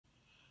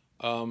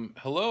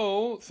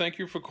Hello. Thank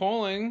you for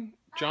calling.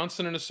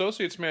 Johnson and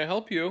Associates, may I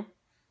help you? Well,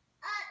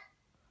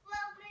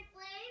 my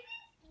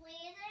baby's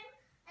bleeding,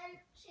 and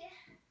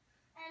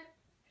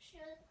she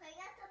was playing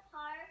at the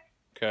park,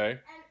 Okay.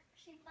 and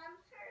she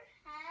bumped her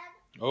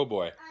head Oh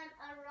boy. on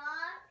a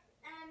rock,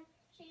 and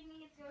she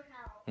needs your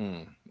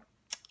help.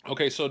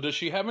 Okay, so does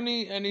she have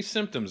any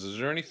symptoms? Is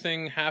there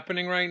anything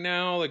happening right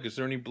now? Like, is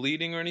there any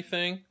bleeding or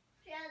anything?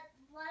 She has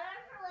blood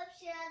on her lips.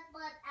 She has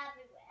blood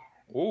everywhere.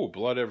 Oh,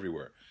 blood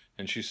everywhere.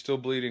 And she's still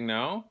bleeding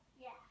now?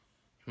 Yeah.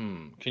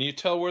 Can you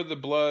tell where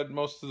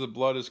most of the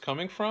blood is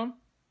coming from?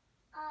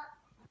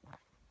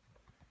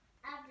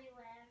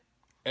 Everywhere.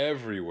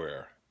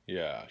 Everywhere.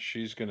 Yeah,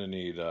 she's gonna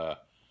need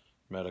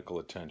medical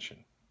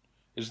attention.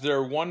 Is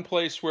there one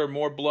place where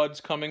more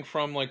blood's coming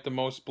from, like the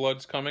most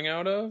blood's coming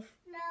out of?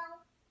 No.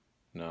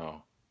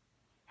 No.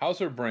 How's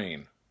her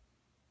brain?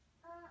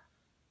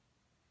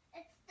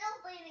 It's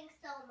still bleeding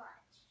so much.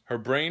 Her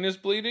brain is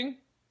bleeding?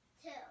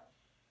 Too.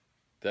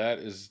 That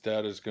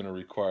is going to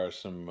require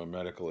some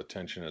medical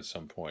attention at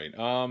some point.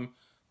 Let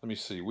me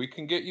see. We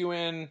can get you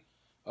in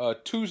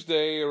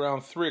Tuesday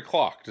around 3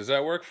 o'clock. Does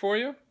that work for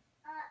you? No,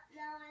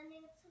 it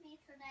needs to be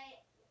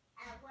today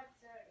at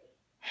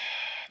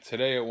 1:30.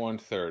 Today at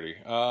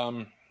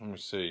 1:30. Let me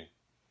see.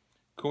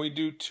 Can we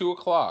do 2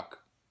 o'clock?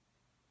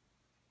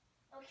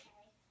 Okay.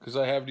 Because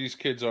I have these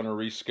kids on a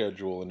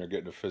reschedule and they're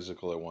getting a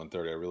physical at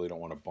 1:30. I really don't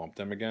want to bump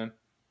them again.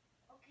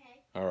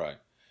 Okay. All right.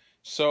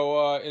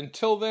 So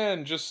until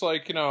then, just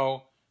like,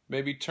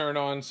 maybe turn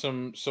on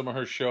some of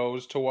her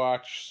shows to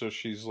watch so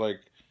she's like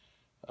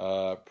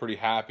pretty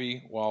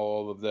happy while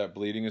all of that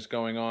bleeding is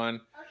going on.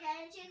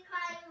 Okay, and she's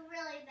crying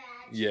really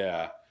bad.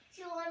 Yeah.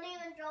 She won't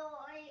even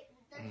enjoy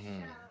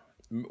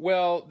the show.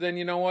 Well, then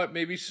you know what?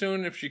 Maybe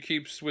soon if she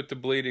keeps with the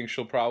bleeding,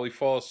 she'll probably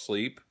fall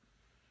asleep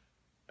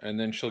and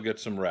then she'll get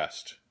some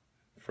rest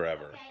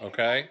forever.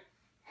 Okay?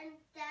 And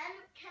then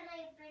can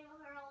I bring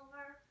her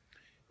over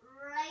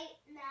right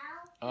now?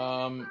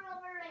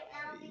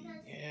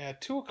 Yeah,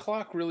 2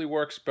 o'clock really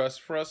works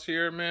best for us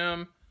here,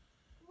 ma'am.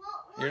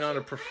 You're not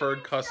a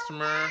preferred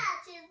customer. So bad.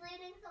 She's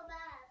bleeding so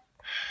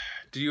bad.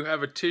 Do you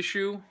have a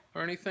tissue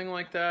or anything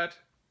like that?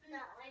 No,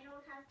 I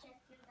don't have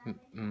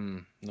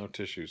tissues. No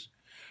tissues.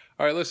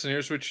 All right, listen,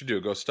 here's what you do.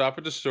 Go stop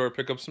at the store,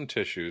 pick up some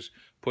tissues,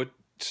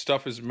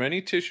 stuff as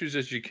many tissues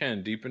as you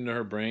can deep into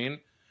her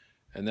brain,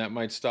 and that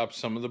might stop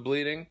some of the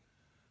bleeding,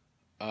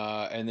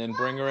 and then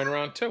bring her in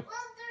around 2. Well,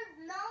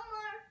 there's no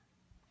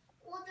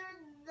more. Well,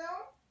 there's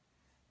no.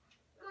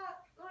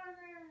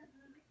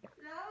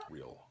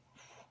 Real.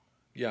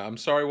 Yeah, I'm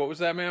sorry, what was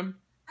that, ma'am?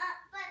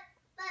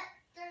 But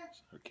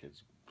there's. Her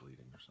kid's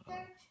bleeding or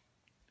something.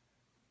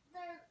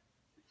 There's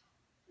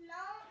no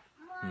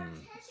more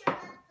tissue at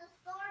the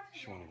store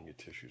today. She won't even get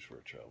tissues for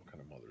a child. What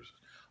kind of mother is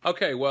this?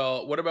 Okay,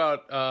 well, what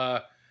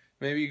about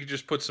maybe you could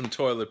just put some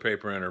toilet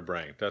paper in her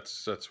brain.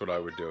 That's what I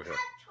would do here. I don't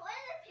have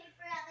toilet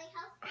paper at my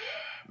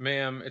house.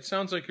 Ma'am, it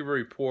sounds like you're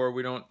very poor.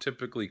 We don't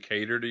typically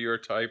cater to your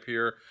type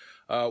here.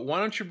 Why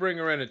don't you bring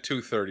her in at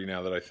 2:30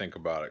 now that I think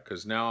about it?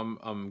 Because now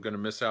I'm going to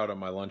miss out on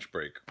my lunch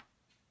break.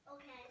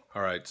 Okay.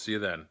 All right, see you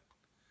then.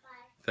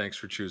 Bye. Thanks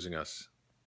for choosing us.